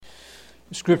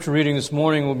The scripture reading this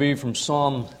morning will be from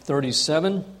Psalm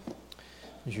 37.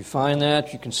 As you find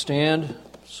that, you can stand.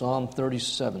 Psalm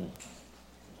 37.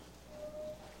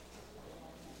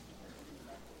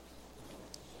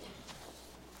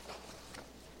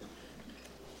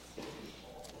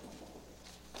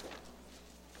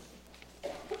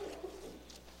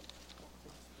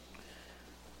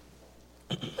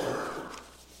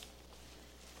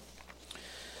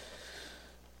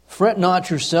 Fret not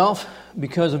yourself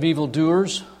because of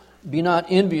evildoers. Be not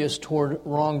envious toward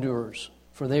wrongdoers,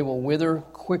 for they will wither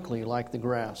quickly like the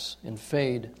grass and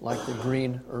fade like the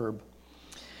green herb.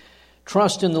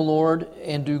 Trust in the Lord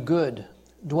and do good.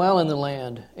 Dwell in the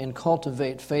land and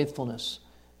cultivate faithfulness.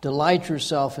 Delight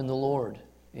yourself in the Lord,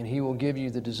 and He will give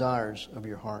you the desires of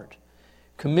your heart.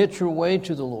 Commit your way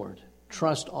to the Lord.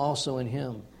 Trust also in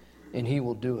Him, and He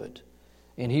will do it.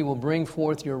 And He will bring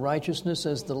forth your righteousness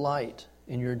as the light,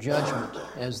 and your judgment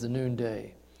as the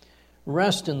noonday.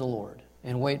 Rest in the Lord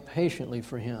and wait patiently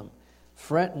for Him.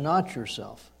 Fret not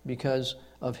yourself because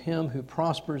of him who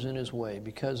prospers in his way,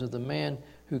 because of the man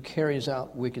who carries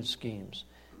out wicked schemes.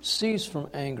 Cease from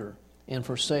anger and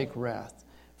forsake wrath.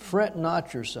 Fret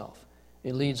not yourself.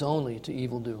 It leads only to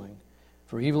evil doing.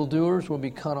 For evildoers will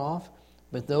be cut off,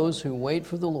 but those who wait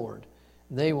for the Lord,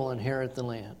 they will inherit the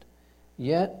land.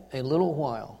 Yet a little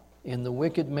while, and the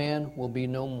wicked man will be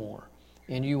no more.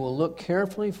 And you will look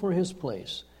carefully for his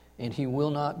place, and he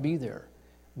will not be there.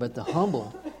 But the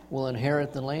humble will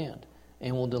inherit the land,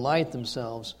 and will delight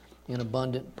themselves in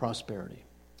abundant prosperity.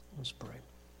 Let's pray.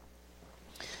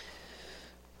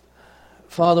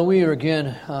 Father, we are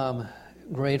again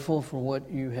grateful for what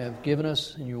you have given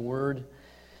us in your word.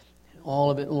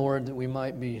 All of it, Lord, that we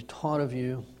might be taught of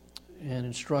you and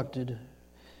instructed,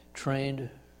 trained,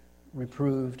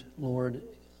 reproved, Lord,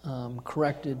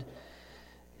 corrected,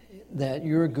 that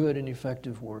your good and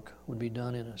effective work would be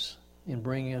done in us in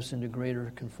bringing us into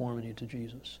greater conformity to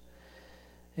Jesus.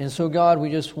 And so, God, we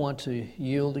just want to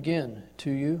yield again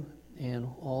to you and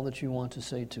all that you want to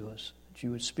say to us, that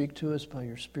you would speak to us by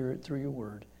your Spirit through your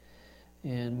word.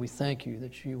 And we thank you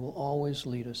that you will always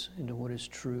lead us into what is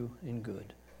true and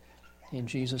good. In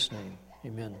Jesus' name,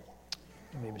 amen.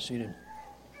 You may be seated.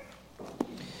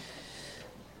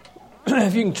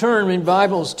 If you can turn in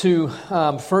Bibles to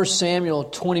 1 Samuel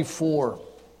 24.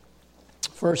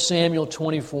 1 Samuel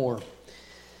 24.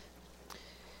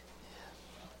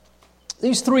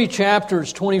 These three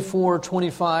chapters, 24,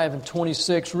 25, and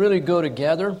 26, really go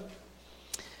together.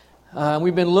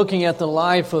 We've been looking at the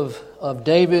life of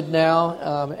David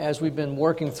now as we've been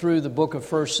working through the book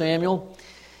of 1 Samuel.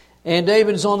 And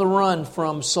David is on the run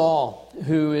from Saul,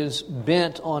 who is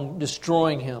bent on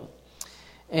destroying him.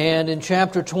 And in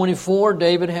chapter 24,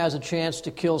 David has a chance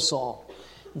to kill Saul.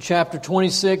 In chapter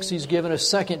 26, he's given a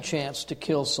second chance to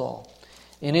kill Saul.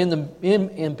 And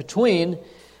in between,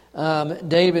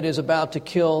 David is about to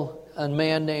kill a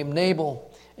man named Nabal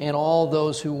and all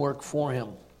those who work for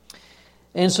him.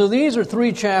 And so these are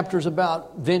three chapters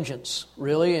about vengeance,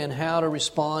 really, and how to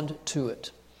respond to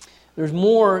it. There's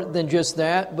more than just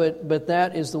that, but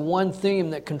that is the one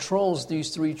theme that controls these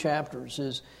three chapters,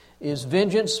 is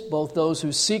vengeance, both those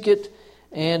who seek it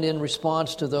and in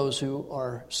response to those who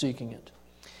are seeking it.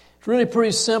 It's really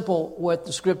pretty simple what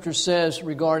the Scripture says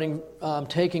regarding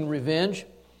taking revenge.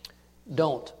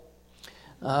 Don't.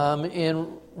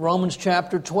 In Romans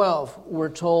chapter 12, we're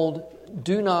told,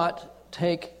 do not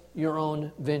take your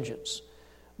own vengeance.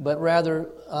 But rather,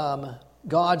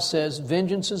 God says,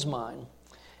 vengeance is mine,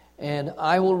 and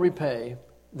I will repay,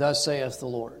 thus saith the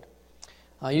Lord.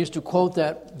 I used to quote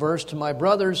that verse to my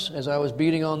brothers as I was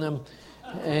beating on them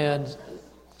and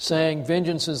saying,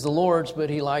 vengeance is the Lord's, but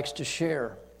He likes to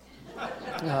share.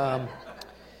 That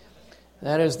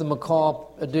is the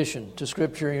McCall addition to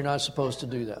Scripture. You're not supposed to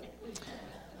do that.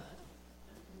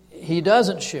 He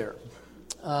doesn't share,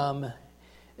 at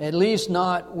least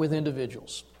not with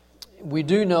individuals. We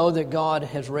do know that God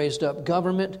has raised up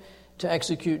government to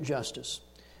execute justice,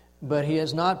 but He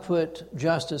has not put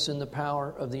justice in the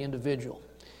power of the individual.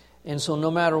 And so no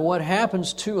matter what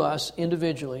happens to us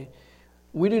individually,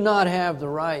 we do not have the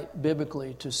right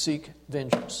biblically to seek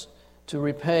vengeance, to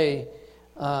repay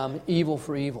evil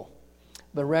for evil.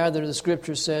 But rather the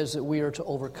Scripture says that we are to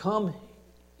overcome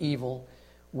evil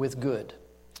with good.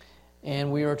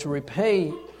 And we are to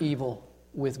repay evil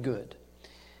with good.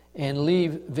 And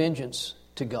leave vengeance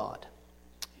to God.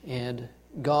 And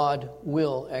God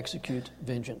will execute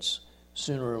vengeance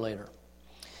sooner or later.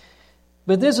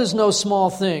 But this is no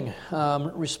small thing,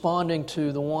 responding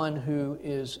to the one who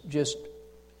is just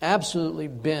absolutely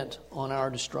bent on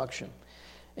our destruction.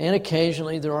 And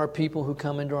occasionally there are people who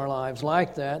come into our lives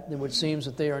like that, it would seem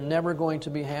that they are never going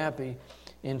to be happy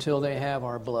until they have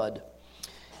our blood.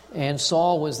 And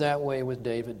Saul was that way with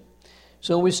David.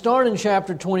 So we start in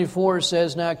chapter 24. It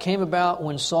says, Now it came about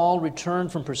when Saul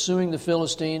returned from pursuing the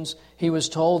Philistines, he was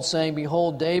told, saying,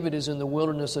 Behold, David is in the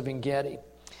wilderness of En-Gedi.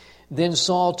 Then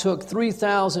Saul took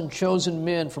 3,000 chosen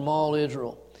men from all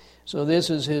Israel. So this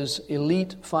is his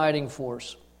elite fighting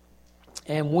force.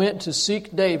 And went to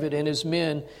seek David and his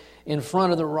men in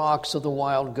front of the rocks of the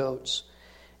wild goats.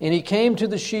 And he came to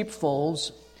the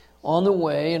sheepfolds on the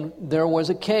way, and there was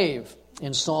a cave.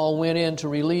 And Saul went in to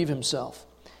relieve himself.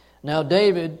 Now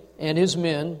David and his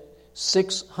men,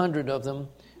 600 of them,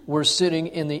 were sitting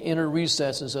in the inner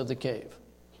recesses of the cave.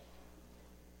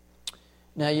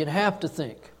 Now you'd have to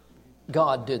think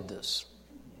God did this,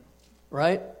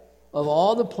 right? Of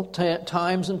all the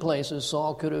times and places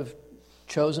Saul could have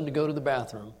chosen to go to the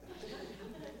bathroom,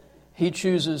 he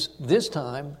chooses this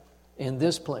time and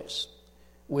this place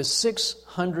with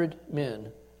 600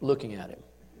 men looking at him.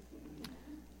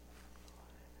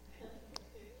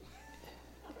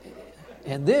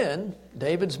 And then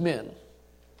David's men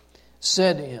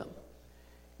said to him,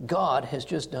 God has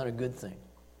just done a good thing.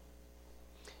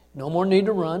 No more need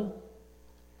to run.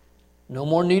 No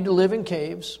more need to live in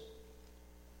caves.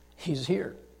 He's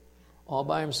here all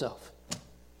by himself.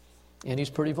 And he's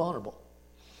pretty vulnerable.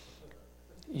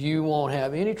 You won't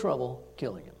have any trouble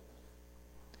killing him.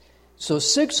 So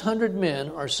 600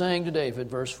 men are saying to David,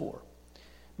 verse 4,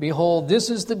 Behold, this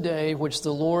is the day which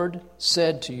the Lord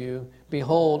said to you,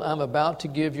 Behold, I'm about to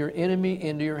give your enemy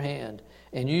into your hand,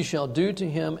 and you shall do to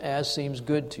him as seems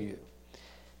good to you.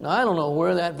 Now, I don't know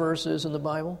where that verse is in the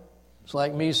Bible. It's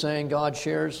like me saying God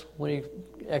shares when he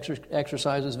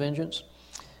exercises vengeance.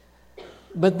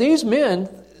 But these men,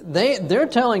 they're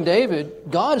telling David,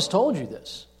 God has told you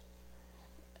this.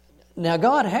 Now,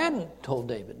 God hadn't told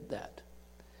David that.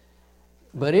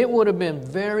 But it would have been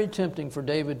very tempting for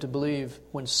David to believe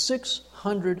when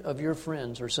 600 of your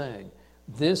friends are saying,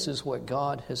 this is what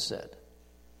God has said.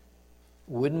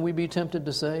 Wouldn't we be tempted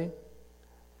to say,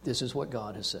 this is what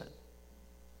God has said?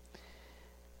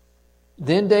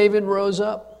 Then David rose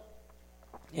up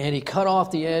and he cut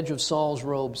off the edge of Saul's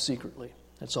robe secretly.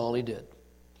 That's all he did.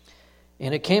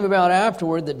 And it came about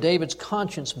afterward that David's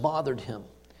conscience bothered him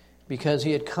because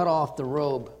he had cut off the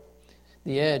robe,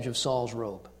 the edge of Saul's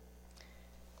robe.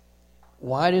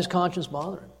 Why did his conscience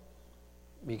bother him?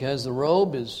 Because the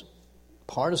robe is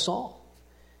part of Saul.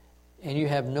 And you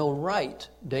have no right,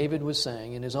 David was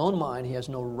saying, in his own mind, he has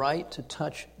no right to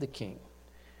touch the king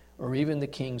or even the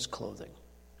king's clothing.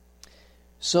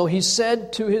 So he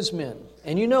said to his men,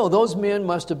 and you know, those men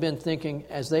must have been thinking,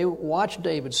 as they watched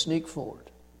David sneak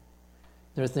forward,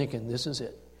 they're thinking, this is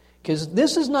it. Because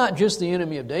this is not just the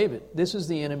enemy of David. This is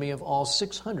the enemy of all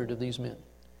 600 of these men.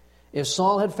 If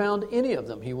Saul had found any of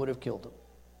them, he would have killed them.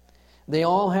 They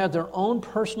all had their own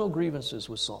personal grievances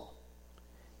with Saul.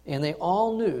 And they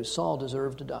all knew Saul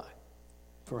deserved to die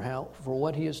for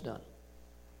what he has done.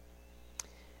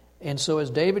 And so as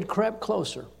David crept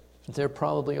closer, they're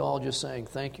probably all just saying,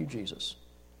 thank you, Jesus.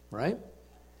 Right?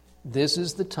 This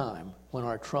is the time when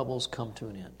our troubles come to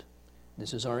an end.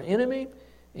 This is our enemy,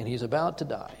 and he's about to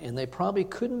die. And they probably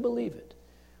couldn't believe it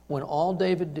when all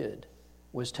David did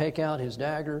was take out his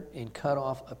dagger and cut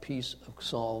off a piece of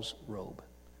Saul's robe.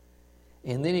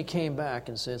 And then he came back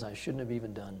and says, I shouldn't have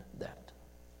even done that.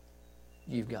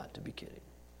 You've got to be kidding.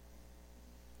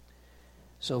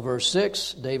 So verse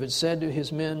 6, David said to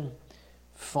his men,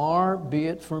 Far be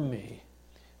it from me,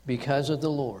 because of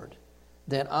the Lord,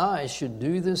 that I should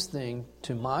do this thing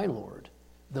to my Lord,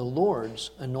 the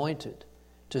Lord's anointed,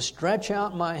 to stretch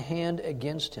out my hand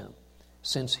against him,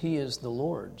 since he is the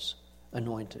Lord's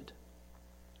anointed.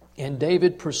 And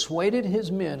David persuaded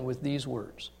his men with these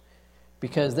words,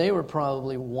 because they were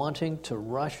probably wanting to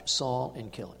rush Saul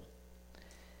and kill him.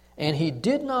 And he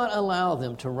did not allow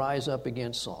them to rise up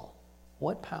against Saul.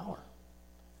 What power?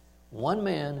 One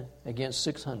man against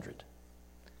 600,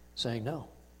 saying, no,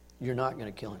 you're not going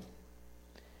to kill him.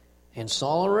 And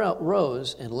Saul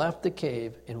rose and left the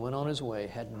cave and went on his way,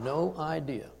 had no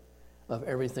idea of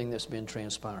everything that's been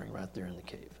transpiring right there in the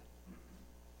cave.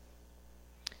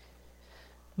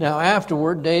 Now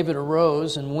afterward, David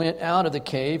arose and went out of the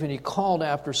cave, and he called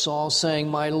after Saul, saying,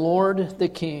 My Lord the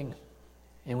king.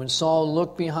 And when Saul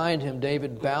looked behind him,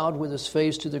 David bowed with his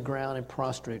face to the ground and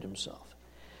prostrated himself.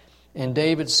 And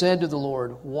David said to the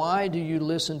Lord, Why do you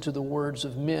listen to the words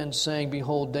of men, saying,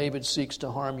 Behold, David seeks to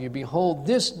harm you? Behold,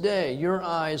 this day your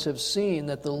eyes have seen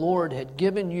that the Lord had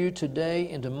given you today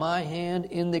into my hand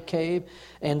in the cave.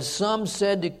 And some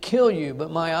said to kill you,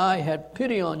 but my eye had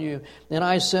pity on you. And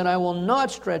I said, I will not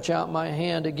stretch out my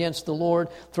hand against the Lord,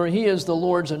 for he is the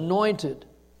Lord's anointed.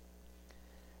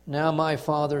 Now my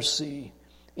father, see.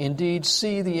 Indeed,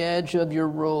 see the edge of your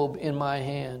robe in my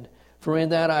hand. For in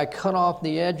that I cut off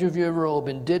the edge of your robe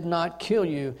and did not kill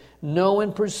you. Know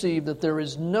and perceive that there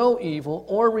is no evil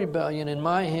or rebellion in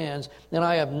my hands, and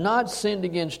I have not sinned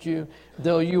against you,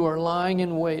 though you are lying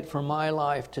in wait for my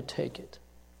life to take it.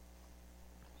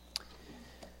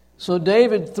 So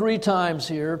David 3 times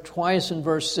here, twice in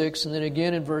verse 6 and then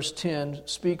again in verse 10,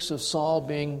 speaks of Saul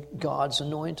being God's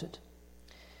anointed.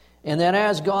 And that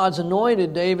as God's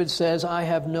anointed, David says, I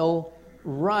have no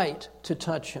right to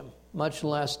touch him, much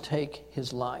less take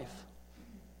his life.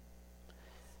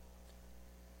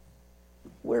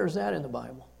 Where is that in the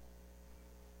Bible?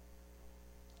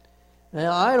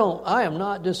 Now, I am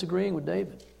not disagreeing with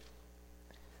David.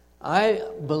 I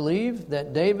believe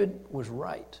that David was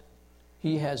right.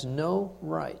 He has no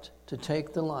right to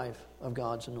take the life of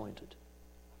God's anointed.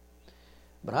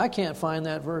 But I can't find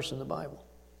that verse in the Bible.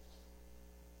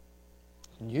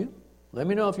 Can you? Let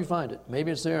me know if you find it.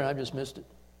 Maybe it's there and I've just missed it.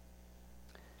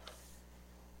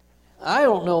 I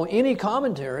don't know any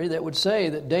commentary that would say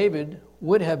that David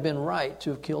would have been right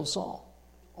to have killed Saul.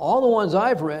 All the ones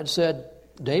I've read said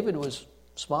David was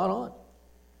spot on.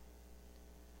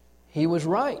 He was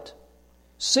right.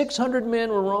 600 men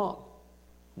were wrong.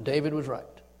 David was right.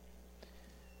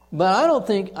 But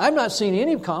I've not seen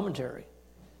any commentary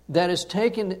that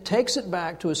takes it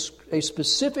back to a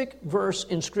specific verse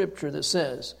in Scripture that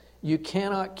says you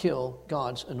cannot kill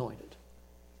God's anointed.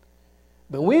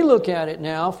 But we look at it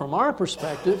now from our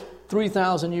perspective,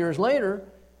 3,000 years later,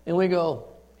 and we go,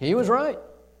 he was right.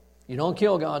 You don't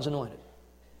kill God's anointed.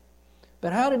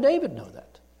 But how did David know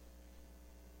that?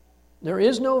 There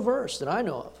is no verse that I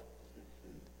know of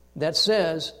that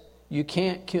says you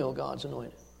can't kill God's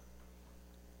anointed.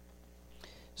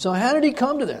 So how did he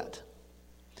come to that?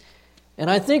 And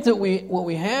I think that what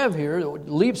we have here,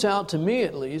 that leaps out to me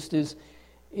at least, is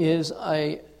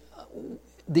the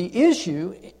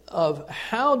issue of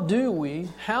how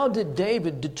did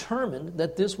David determine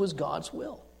that this was God's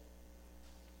will?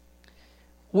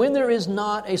 When there is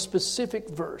not a specific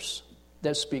verse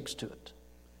that speaks to it.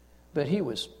 But he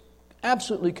was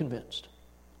absolutely convinced,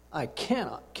 I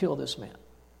cannot kill this man.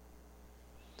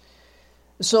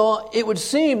 So it would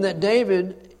seem that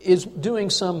David is doing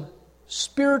some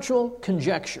spiritual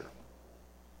conjecture.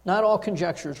 Not all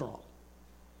conjecture is wrong.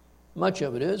 Much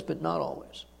of it is, but not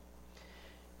always.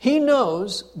 He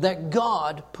knows that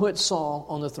God put Saul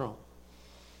on the throne.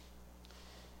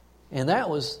 And that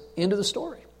was end of the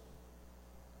story.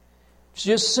 It's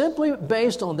just simply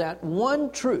based on that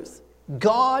one truth.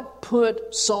 God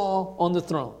put Saul on the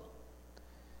throne.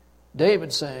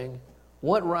 David saying,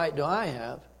 what right do I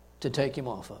have to take him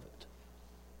off of it?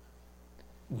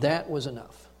 That was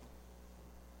enough.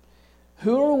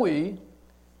 Who are we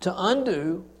to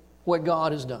undo what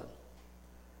God has done?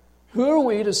 Who are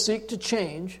we to seek to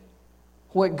change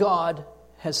what God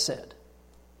has said?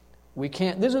 We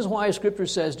can't. This is why Scripture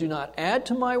says, do not add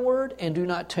to my word and do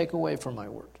not take away from my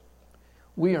word.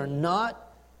 We are not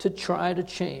to try to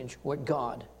change what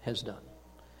God has done.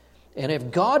 And if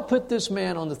God put this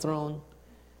man on the throne,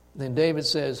 then David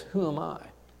says, who am I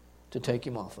to take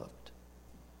him off of it?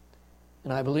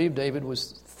 And I believe David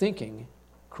was thinking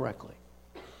correctly.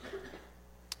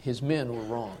 His men were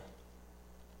wrong.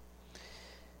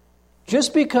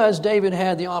 Just because David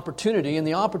had the opportunity, and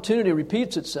the opportunity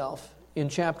repeats itself in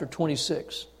chapter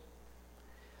 26,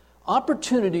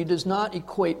 opportunity does not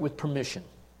equate with permission,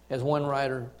 as one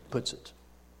writer puts it.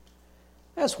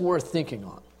 That's worth thinking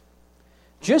on.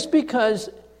 Just because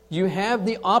you have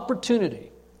the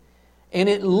opportunity and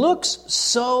it looks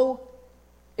so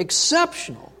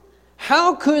exceptional,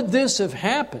 how could this have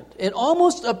happened? It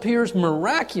almost appears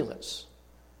miraculous.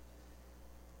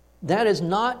 That is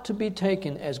not to be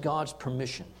taken as God's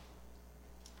permission.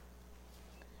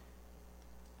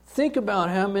 Think about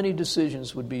how many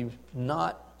decisions would be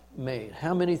not made,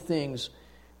 how many things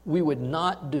we would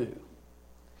not do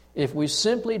if we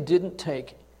simply didn't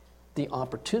take the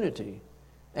opportunity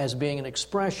as being an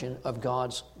expression of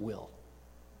God's will.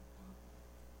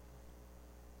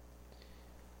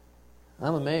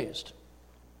 I'm amazed.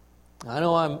 I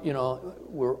know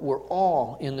we're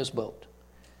all in this boat.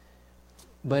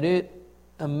 But it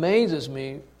amazes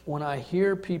me when I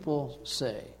hear people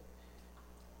say,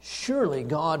 surely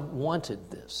God wanted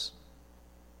this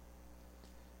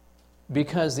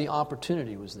because the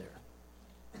opportunity was there.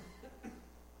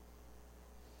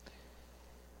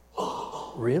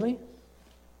 Really?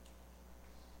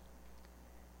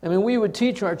 I mean, we would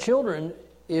teach our children,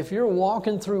 if you're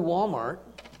walking through Walmart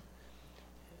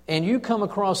and you come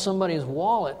across somebody's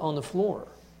wallet on the floor,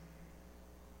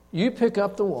 you pick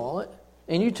up the wallet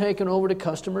and you take it over to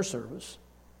customer service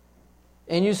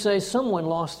and you say someone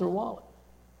lost their wallet.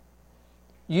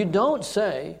 You don't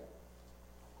say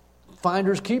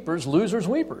finders keepers, losers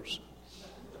weepers.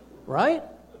 Right?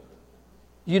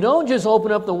 You don't just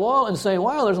open up the wallet and say,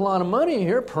 wow, there's a lot of money in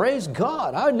here. Praise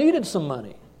God. I needed some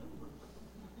money.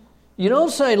 You don't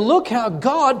say, look how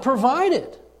God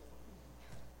provided.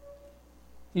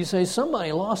 You say,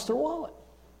 somebody lost their wallet,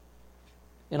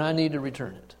 and I need to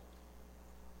return it.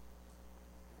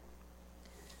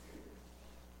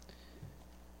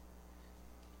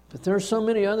 But there are so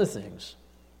many other things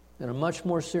that are much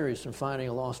more serious than finding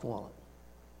a lost wallet.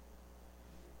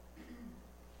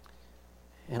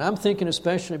 And I'm thinking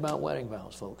especially about wedding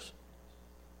vows, folks.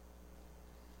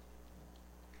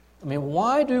 I mean,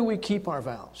 why do we keep our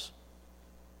vows?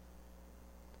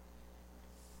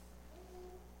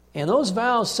 And those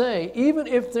vows say, even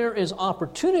if there is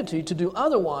opportunity to do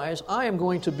otherwise, I am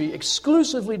going to be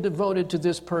exclusively devoted to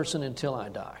this person until I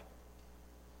die.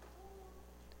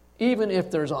 Even if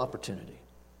there's opportunity.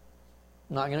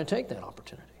 I'm not going to take that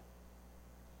opportunity.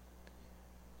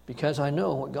 Because I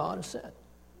know what God has said.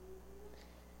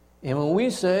 And when we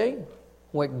say,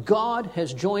 what God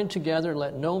has joined together,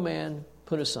 let no man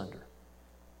put asunder.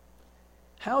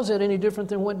 How is that any different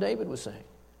than what David was saying?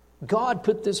 God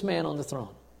put this man on the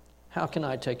throne. How can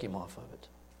I take him off of it?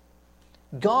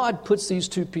 God puts these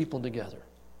two people together.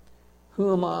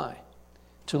 Who am I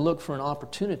to look for an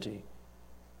opportunity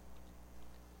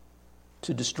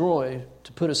to destroy,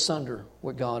 to put asunder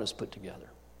what God has put together?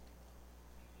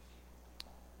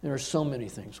 There are so many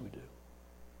things we do.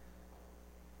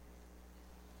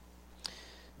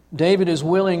 David is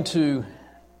willing to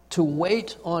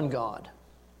wait on God.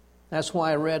 That's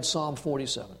why I read Psalm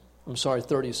 37.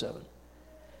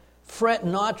 Fret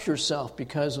not yourself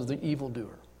because of the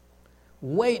evildoer.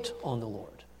 Wait on the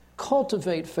Lord.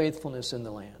 Cultivate faithfulness in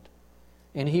the land,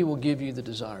 and He will give you the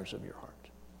desires of your heart.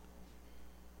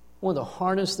 One of the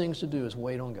hardest things to do is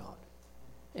wait on God.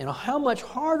 And how much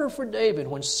harder for David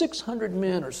when 600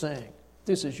 men are saying,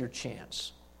 this is your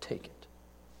chance, take it.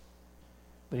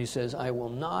 But he says, I will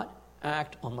not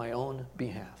act on my own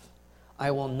behalf.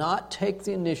 I will not take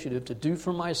the initiative to do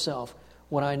for myself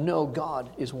what I know God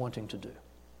is wanting to do.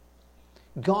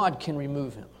 God can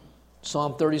remove him.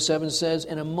 Psalm 37 says,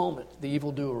 in a moment the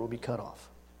evildoer will be cut off.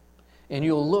 And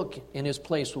you'll look and his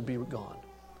place will be gone.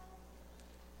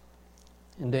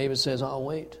 And David says, I'll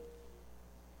wait.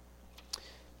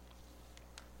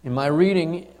 In my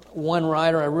reading, one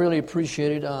writer I really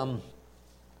appreciated,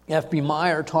 F.B.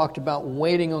 Meyer, talked about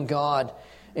waiting on God.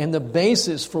 And the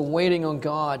basis for waiting on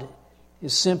God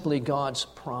is simply God's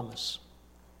promise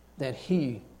that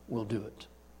He will do it.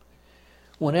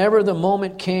 Whenever the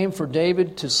moment came for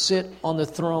David to sit on the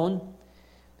throne,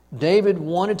 David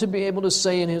wanted to be able to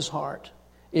say in his heart,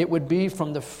 it would be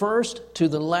from the first to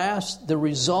the last the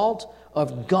result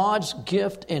of God's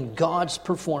gift and God's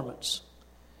performance.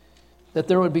 That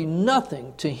there would be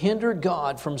nothing to hinder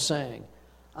God from saying,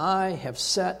 I have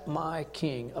set my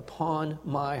king upon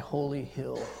my holy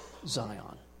hill,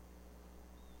 Zion.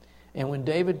 And when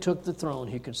David took the throne,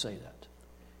 he could say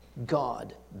that.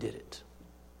 God did it.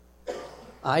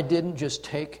 I didn't just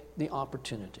take the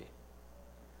opportunity.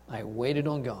 I waited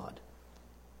on God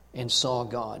and saw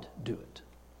God do it.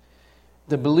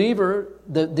 The believer,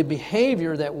 the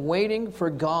behavior that waiting for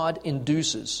God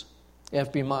induces,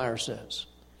 F.B. Meyer says,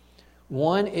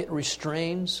 one, it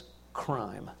restrains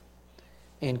crime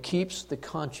and keeps the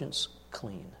conscience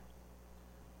clean.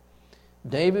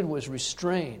 David was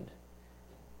restrained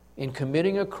in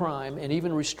committing a crime and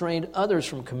even restrained others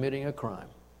from committing a crime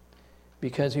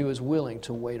because he was willing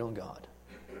to wait on God.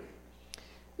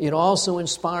 It also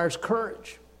inspires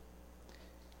courage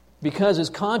because his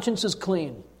conscience is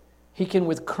clean. He can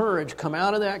with courage come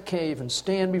out of that cave and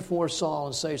stand before Saul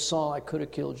and say, Saul, I could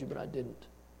have killed you, but I didn't.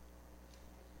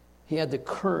 He had the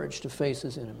courage to face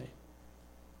his enemy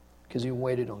because he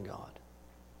waited on God.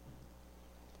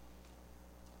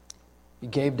 He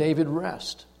gave David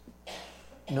rest,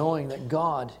 knowing that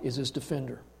God is his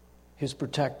defender, his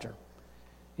protector,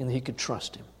 and that he could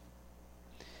trust him.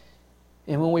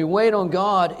 And when we wait on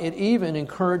God, it even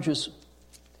encourages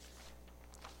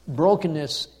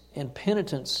brokenness and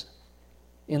penitence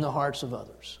in the hearts of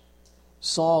others.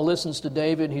 Saul listens to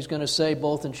David. He's going to say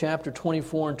both in chapter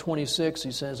 24 and 26,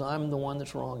 he says, I'm the one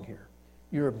that's wrong here.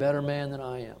 You're a better man than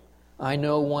I am. I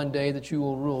know one day that you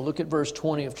will rule. Look at verse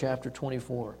 20 of chapter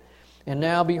 24. And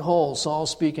now behold, Saul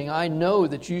speaking, I know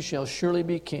that you shall surely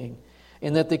be king,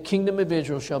 and that the kingdom of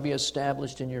Israel shall be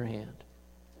established in your hand.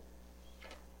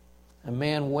 A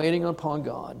man waiting upon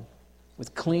God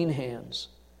with clean hands,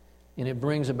 and it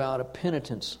brings about a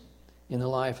penitence in the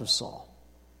life of Saul.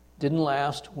 Didn't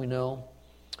last, we know.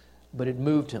 but it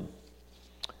moved him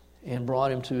and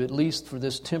brought him to, at least for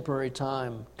this temporary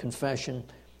time, confession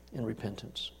and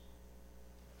repentance.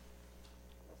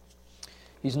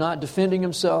 He's not defending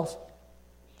himself.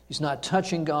 He's not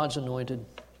touching God's anointed.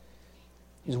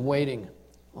 He's waiting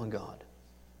on God.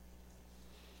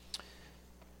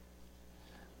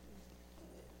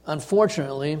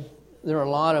 Unfortunately, there are a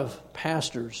lot of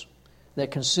pastors that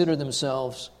consider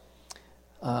themselves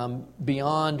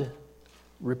beyond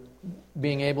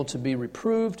being able to be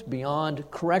reproved, beyond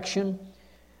correction,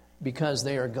 because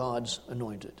they are God's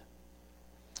anointed.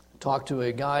 Talked to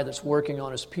a guy that's working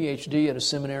on his PhD at a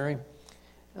seminary.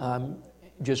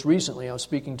 Just recently, I was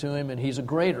speaking to him, and he's a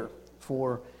grader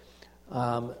for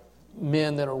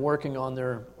men that are working on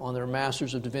their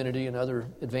Masters of Divinity and other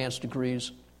advanced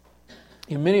degrees.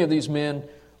 And many of these men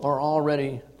are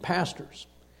already pastors.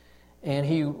 And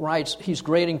he's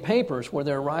grading papers where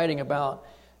they're writing about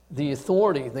the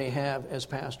authority they have as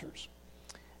pastors,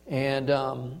 and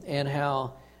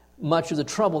how much of the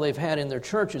trouble they've had in their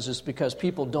churches is because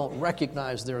people don't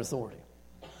recognize their authority.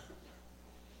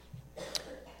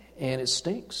 And it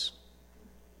stinks.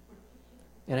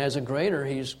 And as a grader,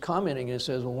 he's commenting and he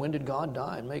says, well, when did God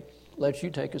die and let you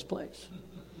take his place?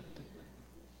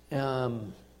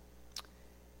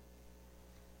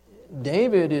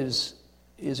 David is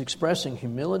expressing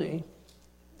humility.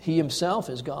 He himself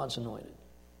is God's anointed.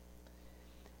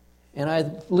 And I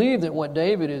believe that what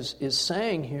David is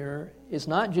saying here is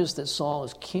not just that Saul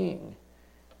is king,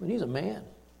 but he's a man.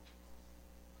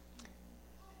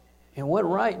 And what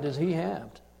right does he have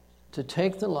to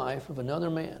take the life of another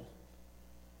man?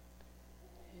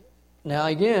 Now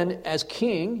again, as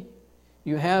king,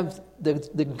 you have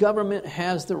the government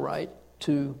has the right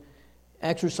to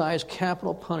exercise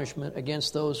capital punishment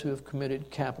against those who have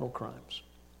committed capital crimes.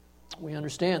 We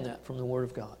understand that from the Word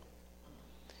of God.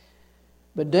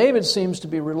 But David seems to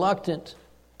be reluctant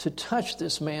to touch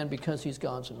this man because he's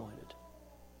God's anointed.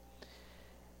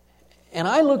 And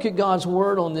I look at God's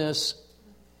Word on this,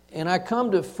 and I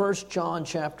come to 1 John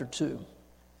chapter 2,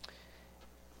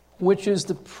 which is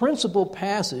the principal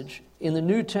passage in the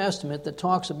New Testament that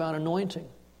talks about anointing.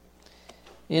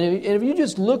 And if you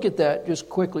just look at that just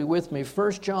quickly with me,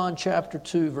 1 John chapter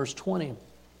 2, verse 20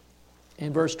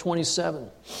 and verse 27.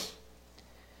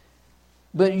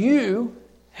 But you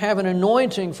have an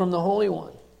anointing from the Holy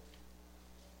One,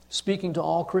 speaking to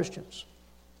all Christians.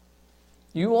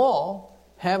 You all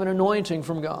have an anointing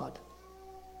from God.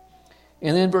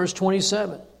 And then verse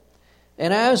 27.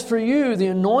 And as for you, the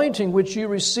anointing which you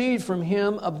received from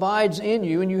him abides in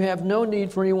you, and you have no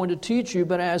need for anyone to teach you,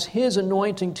 but as his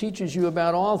anointing teaches you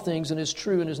about all things and is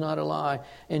true and is not a lie,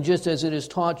 and just as it has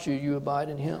taught you, you abide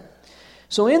in him.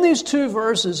 So in these two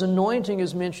verses, anointing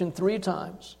is mentioned 3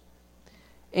 times.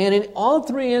 And in all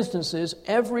 3 instances,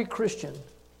 every Christian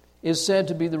is said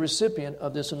to be the recipient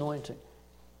of this anointing.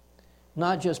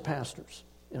 Not just pastors,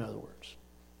 in other words.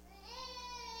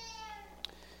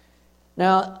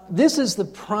 Now, this is the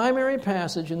primary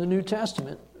passage in the New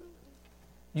Testament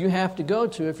you have to go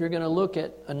to if you're going to look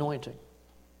at anointing.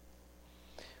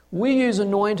 We use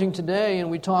anointing today and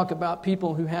we talk about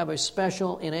people who have a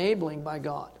special enabling by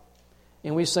God.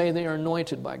 And we say they are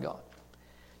anointed by God.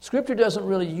 Scripture doesn't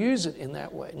really use it in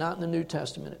that way, not in the New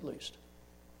Testament at least.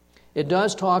 It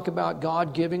does talk about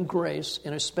God giving grace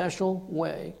in a special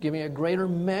way, giving a greater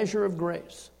measure of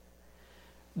grace.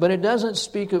 But it doesn't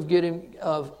speak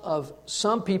of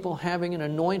some people having an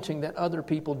anointing that other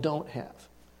people don't have.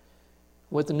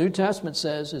 What the New Testament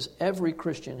says is every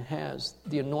Christian has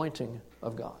the anointing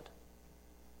of God.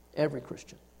 Every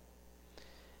Christian.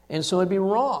 And so it'd be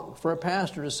wrong for a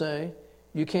pastor to say,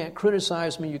 you can't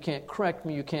criticize me, you can't correct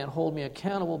me, you can't hold me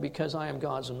accountable because I am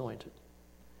God's anointed.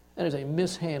 That is a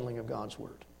mishandling of God's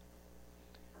word.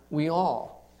 We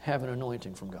all have an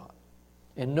anointing from God.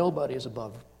 And nobody is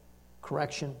above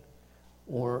correction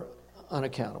or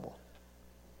unaccountable.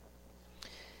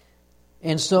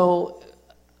 And so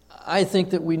I think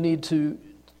that we need to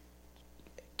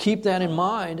keep that in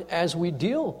mind as we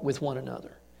deal with one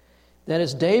another. That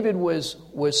as David was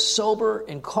sober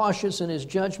and cautious in his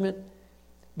judgment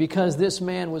because this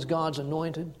man was God's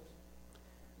anointed,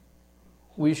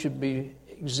 we should be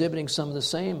exhibiting some of the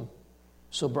same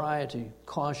sobriety,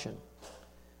 caution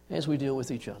as we deal with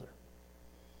each other.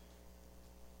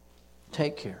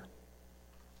 Take care.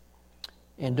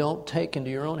 And don't take into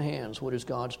your own hands what is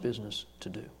God's business to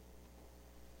do.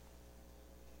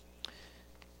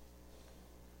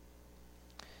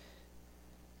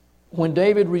 When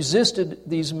David resisted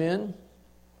these men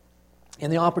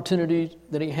and the opportunity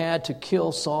that he had to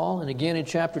kill Saul, and again in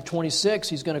chapter 26,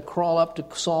 he's going to croll up to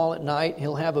Saul at night.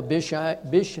 He'll have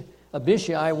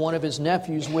Abishai, one of his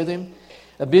nephews, with him.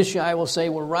 Abishai will say,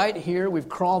 we're right here. We've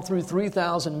crawled through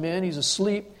 3,000 men. He's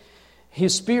asleep.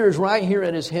 His spear is right here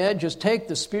at his head. Just take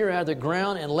the spear out of the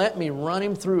ground and let me run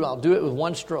him through. I'll do it with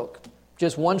one stroke.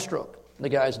 Just one stroke. The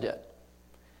guy's dead.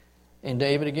 And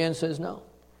David again says no.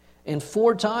 And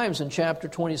 4 times in chapter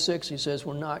 26, he says,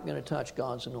 we're not going to touch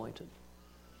God's anointed.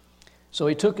 So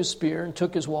he took his spear and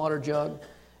took his water jug,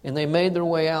 and they made their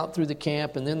way out through the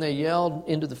camp, and then they yelled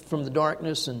from the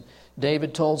darkness, and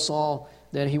David told Saul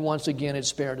that he once again had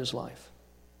spared his life.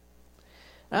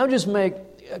 I'll just make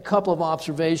a couple of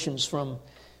observations from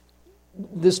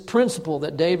this principle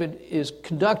that David is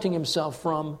conducting himself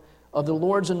from of the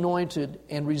Lord's anointed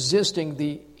and resisting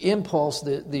the impulse,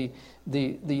 the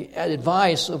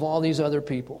advice of all these other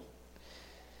people.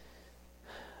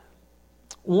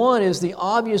 One is the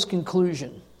obvious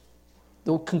conclusion.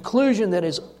 The conclusion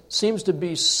that seems to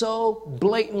be so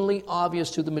blatantly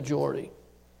obvious to the majority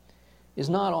is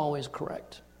not always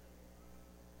correct.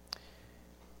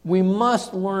 We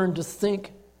must learn to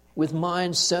think with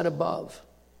minds set above,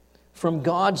 from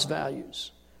God's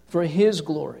values, for His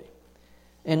glory,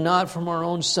 and not from our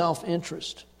own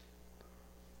self-interest.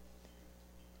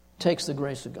 Takes the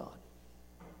grace of God.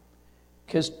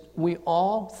 Because we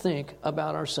all think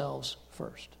about ourselves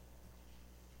first.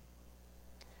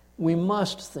 We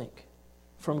must think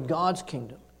from God's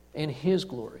kingdom and His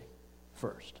glory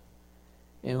first.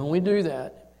 And when we do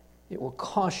that, it will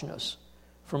caution us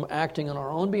from acting on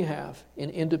our own behalf in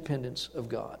independence of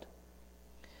God.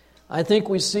 I think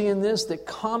we see in this that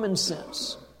common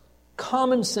sense,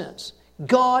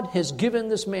 God has given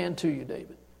this man to you,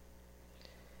 David,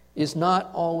 is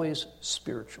not always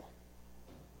spiritual.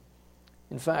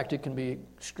 In fact, it can be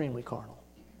extremely carnal.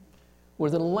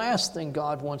 Where the last thing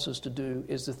God wants us to do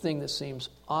is the thing that seems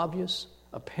obvious,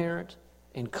 apparent,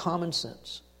 and common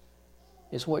sense.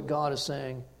 It's what God is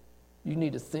saying, you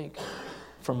need to think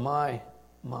from my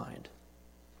mind.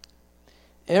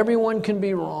 Everyone can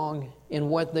be wrong in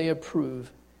what they approve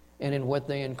and in what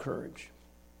they encourage.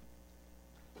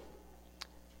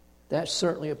 That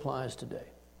certainly applies today.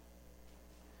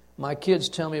 My kids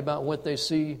tell me about what they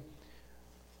see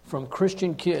from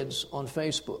Christian kids on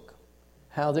Facebook,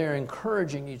 how they're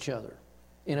encouraging each other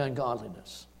in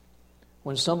ungodliness.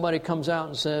 When somebody comes out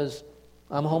and says,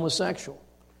 I'm homosexual,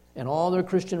 and all their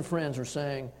Christian friends are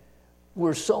saying,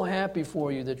 we're so happy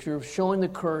for you that you're showing the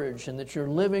courage and that you're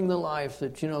living the life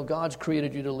that, God's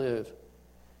created you to live.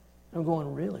 I'm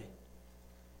going, really?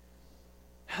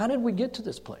 How did we get to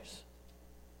this place?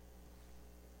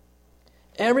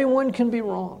 Everyone can be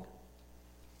wrong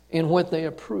in what they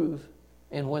approve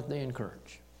and what they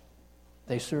encourage.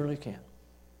 They certainly can.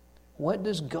 What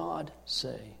does God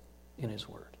say in His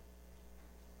Word?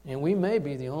 And we may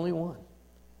be the only one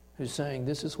who's saying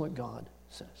this is what God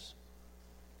says.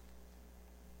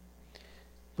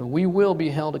 But we will be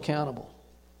held accountable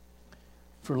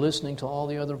for listening to all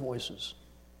the other voices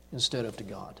instead of to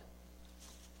God.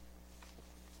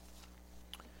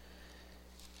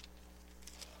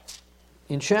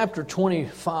 In chapter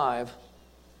 25,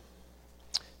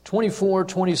 24,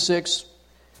 26,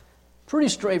 pretty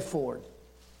straightforward.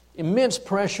 Immense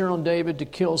pressure on David to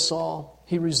kill Saul.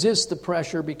 He resists the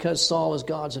pressure because Saul is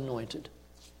God's anointed.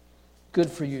 Good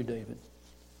for you, David.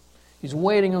 He's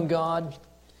waiting on God.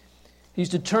 He's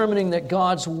determining that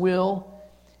God's will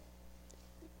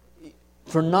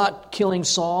for not killing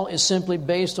Saul is simply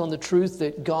based on the truth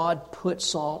that God put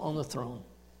Saul on the throne.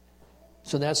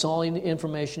 So that's all the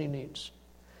information he needs.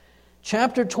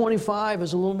 Chapter 25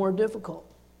 is a little more difficult.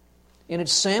 And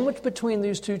it's sandwiched between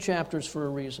these two chapters for a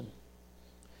reason.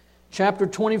 Chapter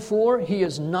 24, he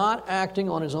is not acting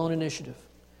on his own initiative.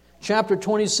 Chapter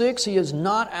 26, he is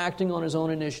not acting on his own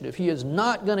initiative. He is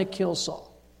not going to kill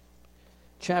Saul.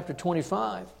 Chapter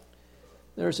 25,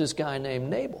 there's this guy named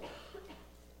Nabal.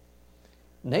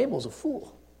 Nabal's a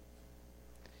fool.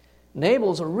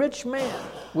 Nabal's a rich man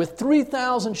with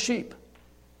 3,000 sheep.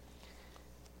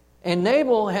 And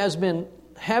Nabal has been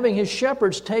having his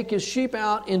shepherds take his sheep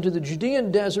out into the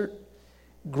Judean desert,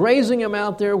 grazing them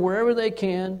out there wherever they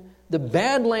can, the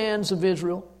bad lands of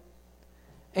Israel.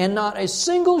 And not a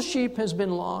single sheep has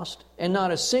been lost, and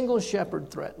not a single shepherd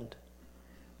threatened.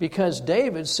 Because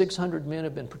David's 600 men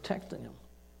have been protecting him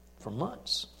for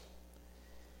months.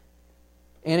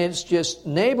 And it's just,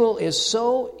 Nabal is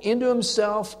so into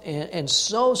himself and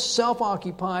so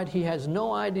self-occupied, he has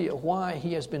no idea why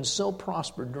he has been so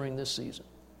prospered during this season.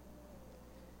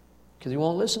 Because he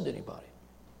won't listen to anybody.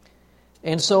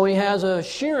 And so he has a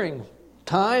shearing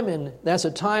time, and that's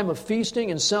a time of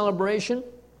feasting and celebration.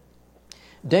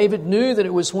 David knew that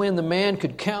it was when the man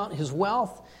could count his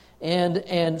wealth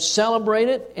and celebrate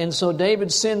it. And so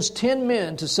David sends 10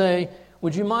 men to say,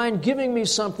 would you mind giving me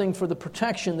something for the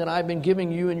protection that I've been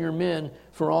giving you and your men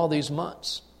for all these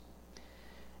months?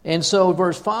 And so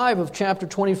verse 5 of chapter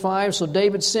 25, so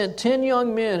David sent 10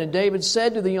 young men, and David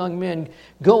said to the young men,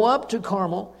 go up to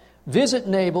Carmel, visit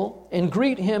Nabal, and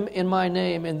greet him in my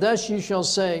name, and thus you shall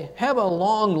say, have a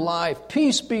long life,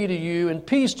 peace be to you, and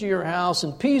peace to your house,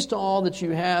 and peace to all that you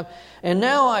have. And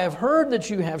now I have heard that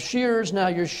you have shears. Now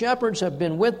your shepherds have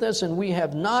been with us, and we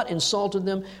have not insulted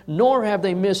them, nor have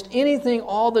they missed anything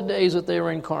all the days that they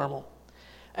were in Carmel.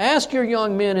 Ask your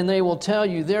young men, and they will tell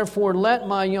you. Therefore, let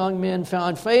my young men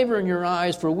find favor in your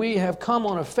eyes, for we have come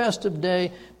on a festive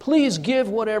day. Please give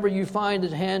whatever you find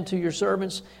at hand to your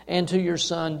servants and to your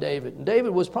son David. And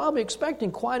David was probably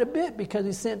expecting quite a bit because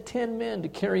he sent 10 men to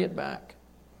carry it back.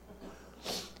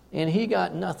 And he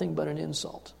got nothing but an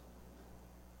insult.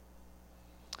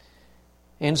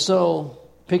 And so,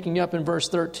 picking up in verse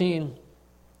 13,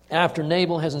 after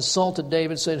Nabal has insulted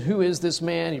David, said, who is this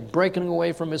man? He's breaking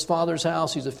away from his father's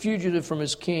house. He's a fugitive from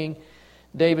his king.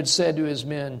 David said to his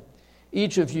men,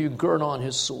 each of you gird on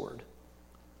his sword.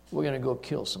 We're going to go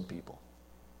kill some people.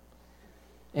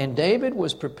 And David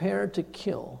was prepared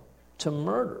to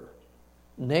murder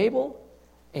Nabal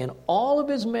and all of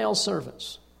his male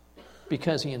servants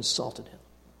because he insulted him.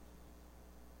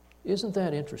 Isn't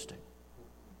that interesting?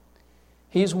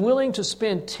 He's willing to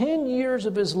spend 10 years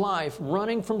of his life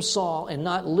running from Saul and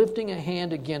not lifting a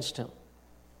hand against him.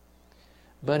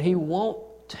 But he won't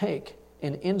take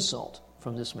an insult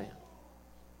from this man.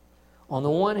 On the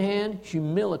one hand,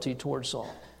 humility toward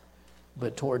Saul.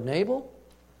 But toward Nabal,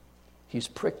 he's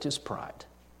pricked his pride.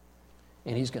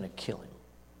 And he's going to kill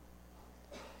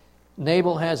him.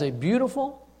 Nabal has a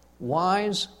beautiful,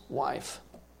 wise wife.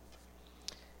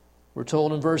 We're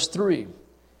told in verse 3,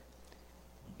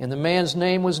 and the man's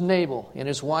name was Nabal, and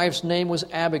his wife's name was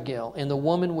Abigail, and the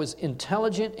woman was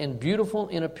intelligent and beautiful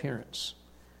in appearance,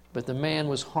 but the man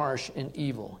was harsh and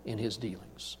evil in his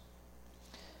dealings.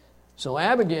 So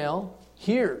Abigail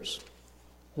hears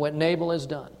what Nabal has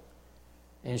done,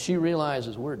 and she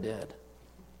realizes we're dead.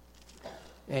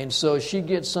 And so she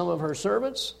gets some of her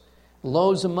servants,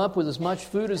 loads them up with as much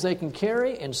food as they can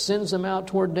carry, and sends them out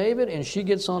toward David, and she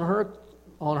gets on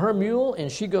her mule,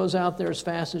 and she goes out there as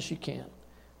fast as she can.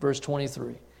 Verse 23.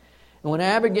 And when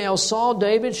Abigail saw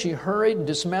David, she hurried and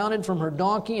dismounted from her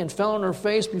donkey and fell on her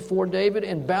face before David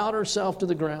and bowed herself to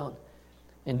the ground.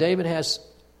 And David has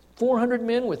 400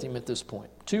 men with him at this point.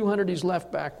 200 he's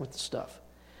left back with the stuff.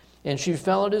 And she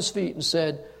fell at his feet and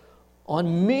said,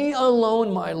 on me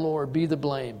alone, my Lord, be the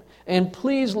blame. And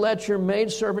please let your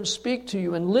maidservant speak to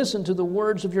you and listen to the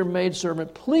words of your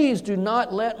maidservant. Please do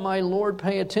not let my Lord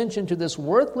pay attention to this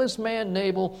worthless man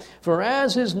Nabal, for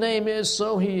as his name is,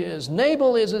 so he is.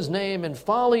 Nabal is his name, and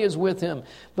folly is with him.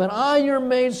 But I, your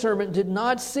maidservant, did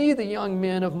not see the young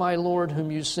men of my Lord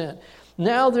whom you sent.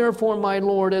 Now, therefore, my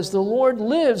Lord, as the Lord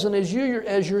lives and as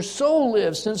your soul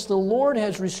lives, since the Lord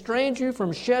has restrained you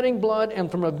from shedding blood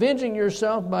and from avenging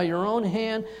yourself by your own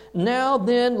hand, now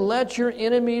then let your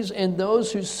enemies and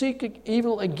those who seek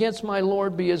evil against my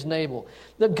Lord be as Nabal.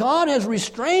 That God has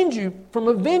restrained you from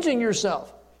avenging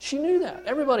yourself. She knew that.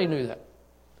 Everybody knew that.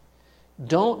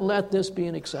 Don't let this be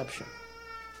an exception.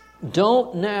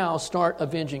 Don't now start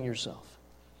avenging yourself.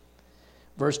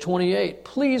 Verse 28,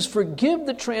 please forgive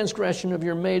the transgression of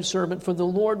your maidservant, for the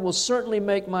Lord will certainly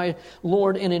make my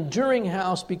Lord an enduring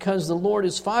house, because the Lord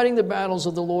is fighting the battles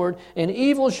of the Lord, and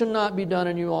evil shall not be done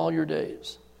in you all your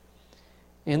days.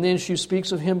 And then she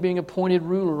speaks of him being appointed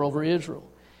ruler over Israel,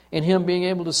 and him being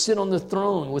able to sit on the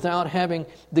throne without having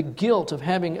the guilt of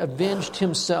having avenged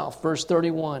himself. Verse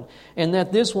 31, and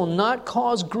that this will not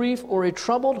cause grief or a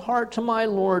troubled heart to my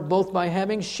Lord, both by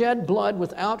having shed blood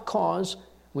without cause,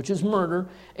 which is murder,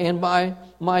 and by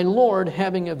my Lord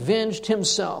having avenged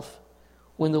himself.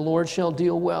 When the Lord shall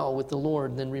deal well with the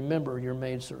Lord, then remember your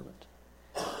maidservant.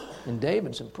 And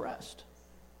David's impressed.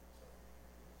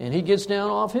 And he gets down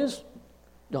off his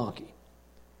donkey.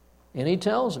 And he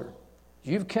tells her,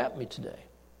 you've kept me today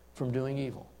from doing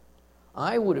evil.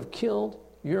 I would have killed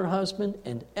your husband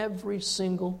and every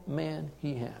single man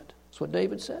he had. That's what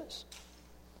David says.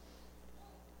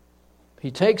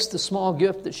 He takes the small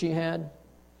gift that she had,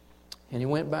 and he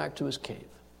went back to his cave.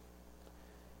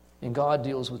 And God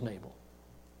deals with Nabal.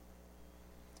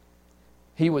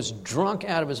 He was drunk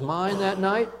out of his mind that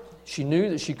night. She knew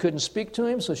that she couldn't speak to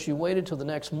him, so she waited till the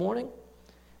next morning.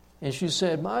 And she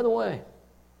said, by the way,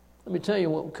 let me tell you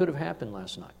what could have happened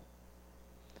last night.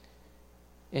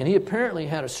 And he apparently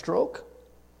had a stroke,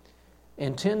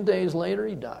 and 10 days later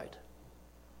he died.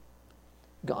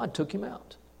 God took him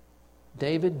out.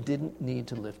 David didn't need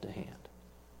to lift a hand.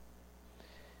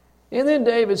 And then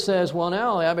David says, well,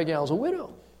 now Abigail's a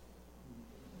widow.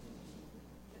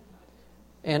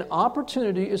 An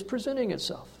opportunity is presenting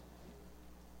itself.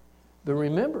 But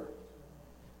remember,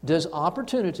 does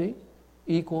opportunity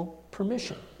equal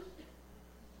permission?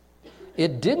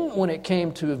 It didn't when it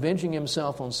came to avenging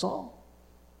himself on Saul.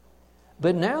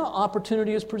 But now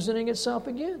opportunity is presenting itself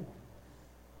again.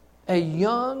 A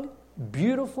young,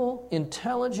 beautiful,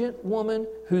 intelligent woman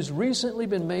who's recently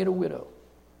been made a widow.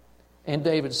 And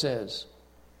David says,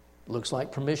 looks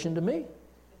like permission to me.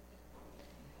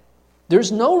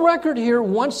 There's no record here,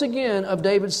 once again, of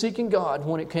David seeking God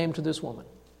when it came to this woman.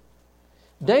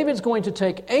 David's going to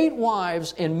take 8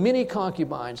 wives and many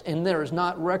concubines, and there is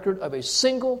not record of a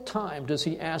single time does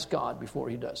he ask God before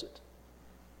he does it.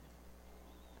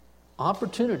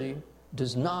 Opportunity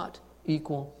does not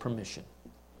equal permission.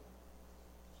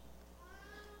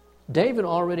 David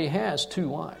already has 2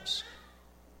 wives.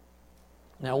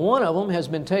 Now, one of them has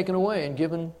been taken away and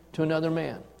given to another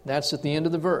man. That's at the end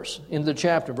of the verse, end of the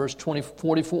chapter, verse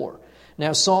 44.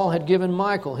 Now, Saul had given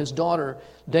Michal, his daughter,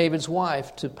 David's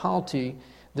wife, to Palti,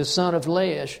 the son of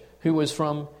Laish, who was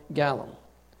from Galim.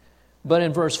 But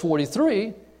in verse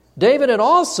 43, David had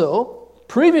also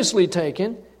previously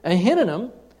taken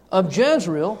Ahinoam of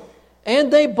Jezreel,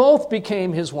 and they both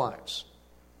became his wives.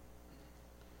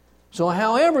 So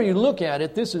however you look at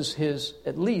it, this is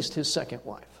at least his second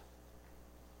wife.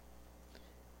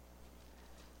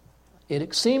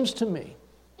 It seems to me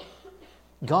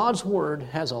God's Word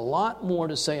has a lot more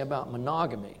to say about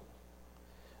monogamy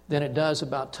than it does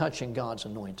about touching God's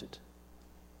anointed.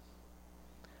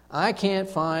 I can't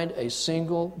find a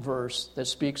single verse that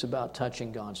speaks about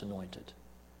touching God's anointed.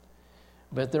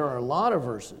 But there are a lot of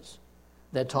verses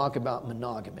that talk about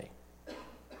monogamy.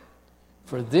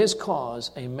 For this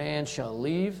cause a man shall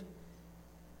leave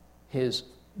his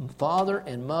father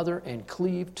and mother and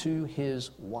cleave to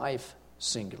his wife,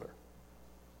 singular.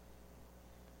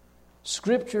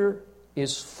 Scripture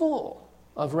is full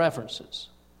of references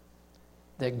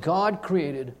that God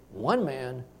created one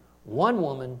man, one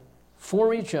woman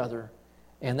for each other,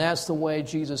 and that's the way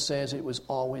Jesus says it was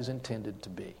always intended to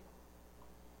be.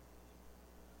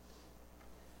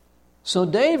 So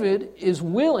David is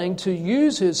willing to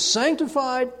use his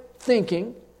sanctified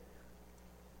thinking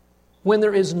when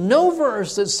there is no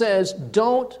verse that says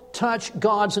don't touch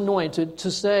God's anointed,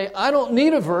 to say I don't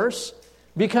need a verse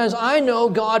because I know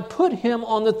God put him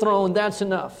on the throne, that's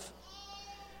enough.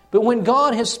 But when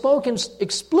God has spoken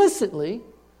explicitly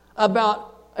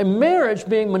about a marriage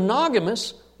being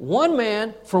monogamous, one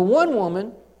man for one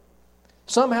woman,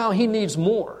 somehow he needs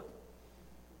more.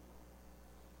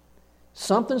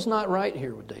 Something's not right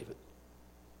here with David.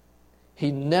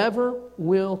 He never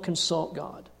will consult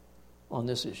God on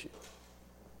this issue.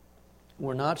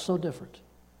 We're not so different.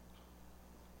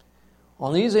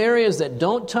 On these areas that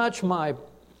don't touch my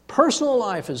personal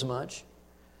life as much,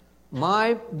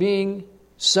 my being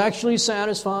sexually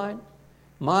satisfied,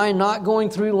 my not going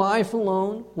through life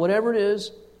alone, whatever it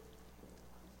is,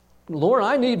 Lord,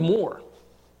 I need more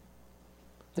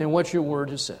than what your word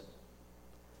has said.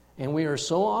 And we are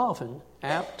so often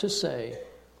apt to say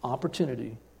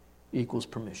opportunity equals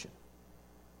permission.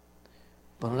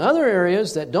 But in other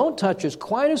areas that don't touch us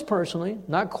quite as personally,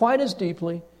 not quite as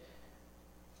deeply,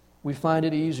 we find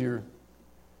it easier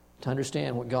to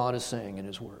understand what God is saying in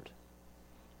His Word,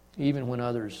 even when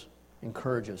others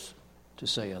encourage us to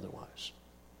say otherwise.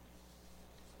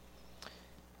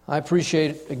 I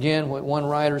appreciate, again, what one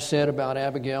writer said about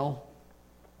Abigail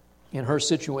in her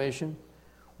situation.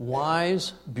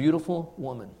 Wise, beautiful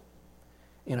woman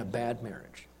in a bad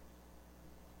marriage.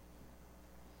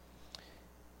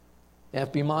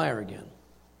 F.B. Meyer again.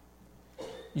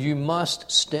 You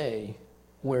must stay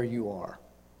where you are.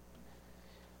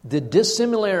 The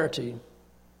dissimilarity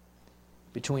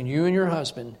between you and your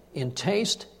husband in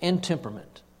taste and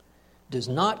temperament does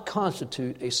not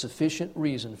constitute a sufficient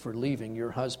reason for leaving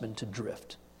your husband to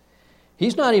drift.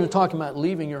 He's not even talking about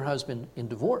leaving your husband in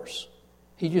divorce.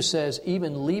 He just says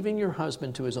even leaving your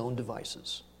husband to his own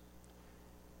devices.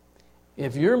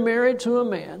 If you're married to a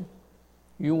man,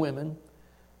 you women,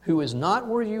 who is not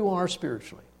where you are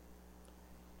spiritually,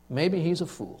 maybe he's a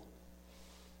fool.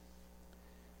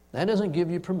 That doesn't give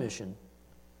you permission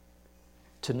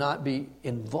to not be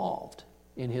involved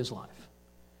in his life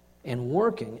and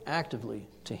working actively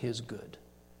to his good,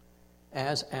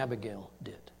 as Abigail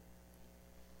did.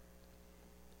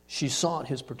 She sought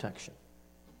his protection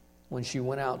when she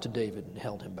went out to David and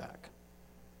held him back.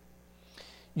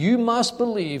 You must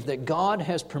believe that God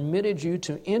has permitted you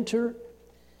to enter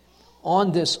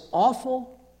on this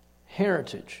awful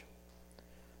heritage,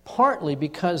 partly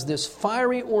because this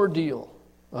fiery ordeal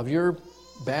of your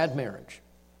bad marriage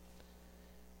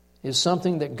is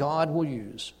something that God will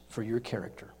use for your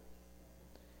character.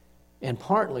 And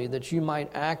partly that you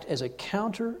might act as a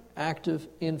counteractive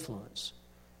influence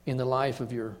in the life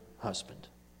of your husband.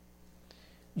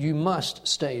 You must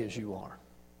stay as you are.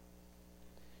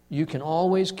 You can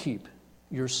always keep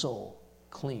your soul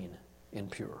clean and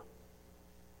pure.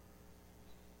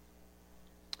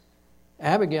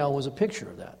 Abigail was a picture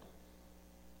of that.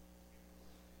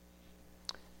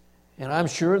 And I'm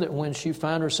sure that when she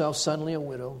found herself suddenly a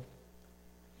widow,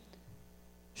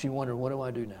 she wondered, what do I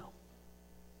do now?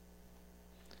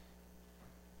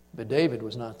 But David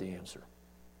was not the answer.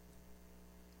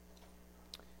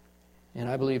 And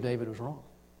I believe David was wrong.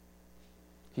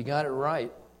 He got it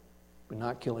right by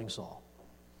not killing Saul.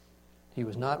 He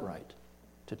was not right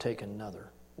to take another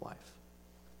wife.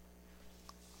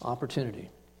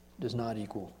 Opportunity does not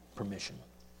equal permission.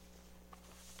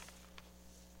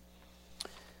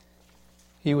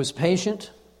 He was patient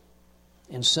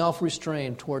and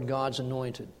self-restrained toward God's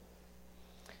anointed.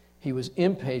 He was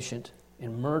impatient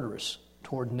and murderous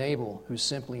toward Nabal, who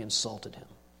simply insulted him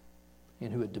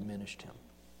and who had diminished him.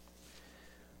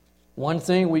 One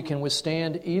thing we can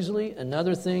withstand easily,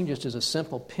 another thing just as a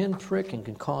simple pinprick and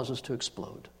can cause us to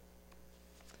explode.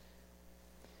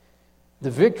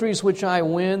 The victories which I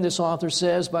win, this author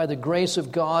says, by the grace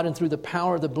of God and through the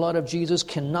power of the blood of Jesus,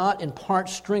 cannot impart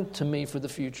strength to me for the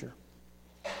future.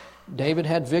 David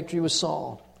had victory with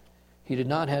Saul. He did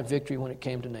not have victory when it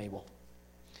came to Nabal.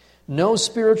 No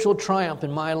spiritual triumph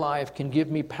in my life can give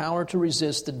me power to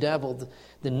resist the devil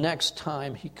the next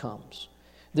time he comes.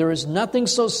 There is nothing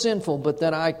so sinful but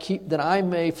that I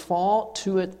may fall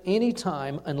to it any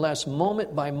time, unless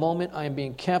moment by moment I am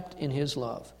being kept in his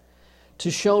love.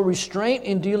 To show restraint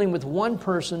in dealing with one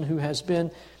person who has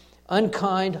been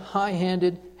unkind,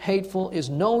 high-handed, hateful is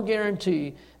no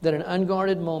guarantee that an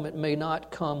unguarded moment may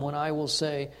not come when I will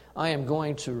say, I am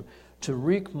going to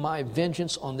wreak my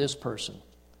vengeance on this person,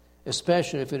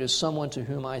 especially if it is someone to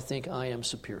whom I think I am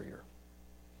superior.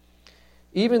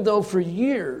 Even though for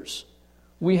years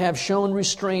we have shown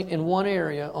restraint in one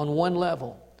area on one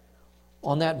level,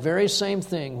 on that very same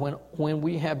thing, when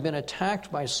we have been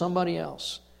attacked by somebody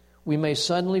else, we may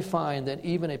suddenly find that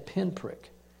even a pinprick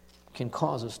can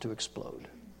cause us to explode.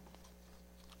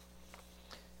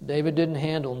 David didn't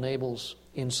handle Nabal's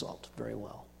insult very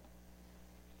well.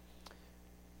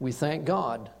 We thank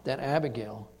God that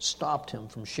Abigail stopped him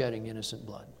from shedding innocent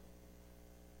blood.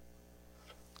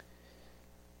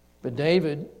 But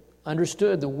David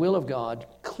understood the will of God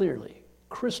clearly,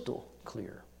 crystal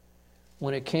clear,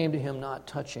 when it came to him not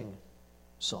touching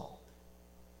Saul.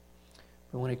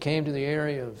 But when it came to the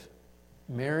area of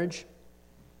marriage,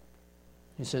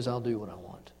 he says, I'll do what I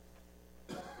want.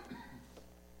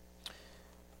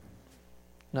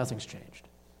 Nothing's changed.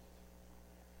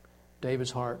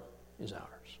 David's heart is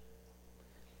ours.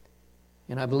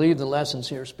 And I believe the lessons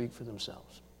here speak for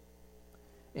themselves.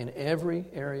 In every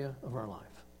area of our life,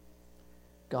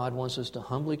 God wants us to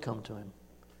humbly come to him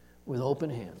with open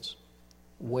hands,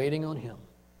 waiting on him,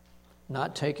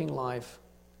 not taking life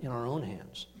in our own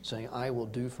hands, saying, I will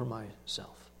do for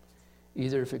myself.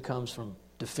 Either if it comes from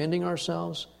defending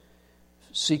ourselves,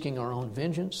 seeking our own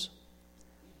vengeance,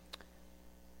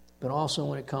 but also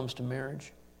when it comes to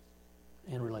marriage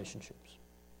and relationships.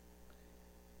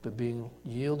 But being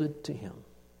yielded to him.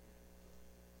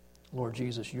 Lord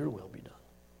Jesus, your will be done,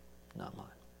 not mine.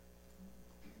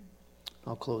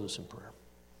 I'll close us in prayer.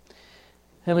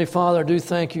 Heavenly Father, I do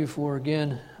thank you for,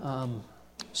 again,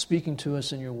 speaking to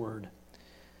us in your word.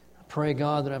 I pray,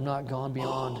 God, that I've not gone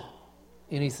beyond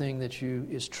anything that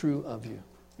is true of you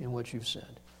in what you've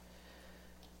said.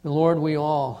 But Lord, we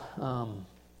all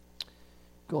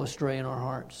go astray in our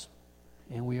hearts,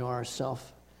 and we are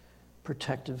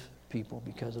self-protective people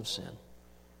because of sin.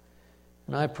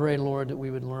 And I pray, Lord, that we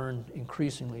would learn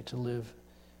increasingly to live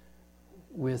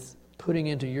with putting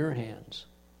into your hands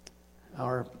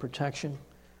our protection,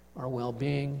 our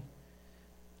well-being,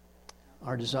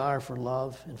 our desire for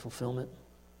love and fulfillment,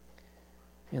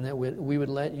 and that we would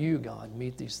let you, God,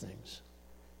 meet these things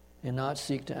and not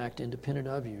seek to act independent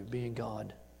of you, being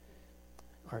God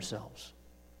ourselves.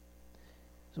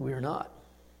 So we are not.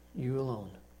 You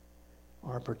alone,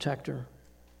 our protector,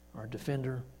 our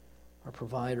defender, our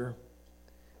provider,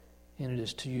 and it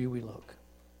is to you we look.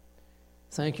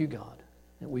 Thank you, God,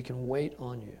 that we can wait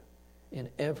on you in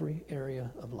every area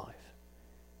of life.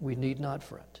 We need not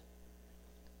fret.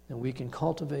 And we can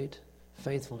cultivate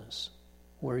faithfulness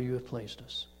where you have placed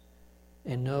us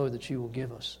and know that you will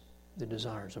give us the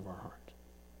desires of our heart.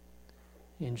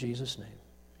 In Jesus' name,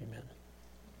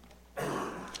 amen.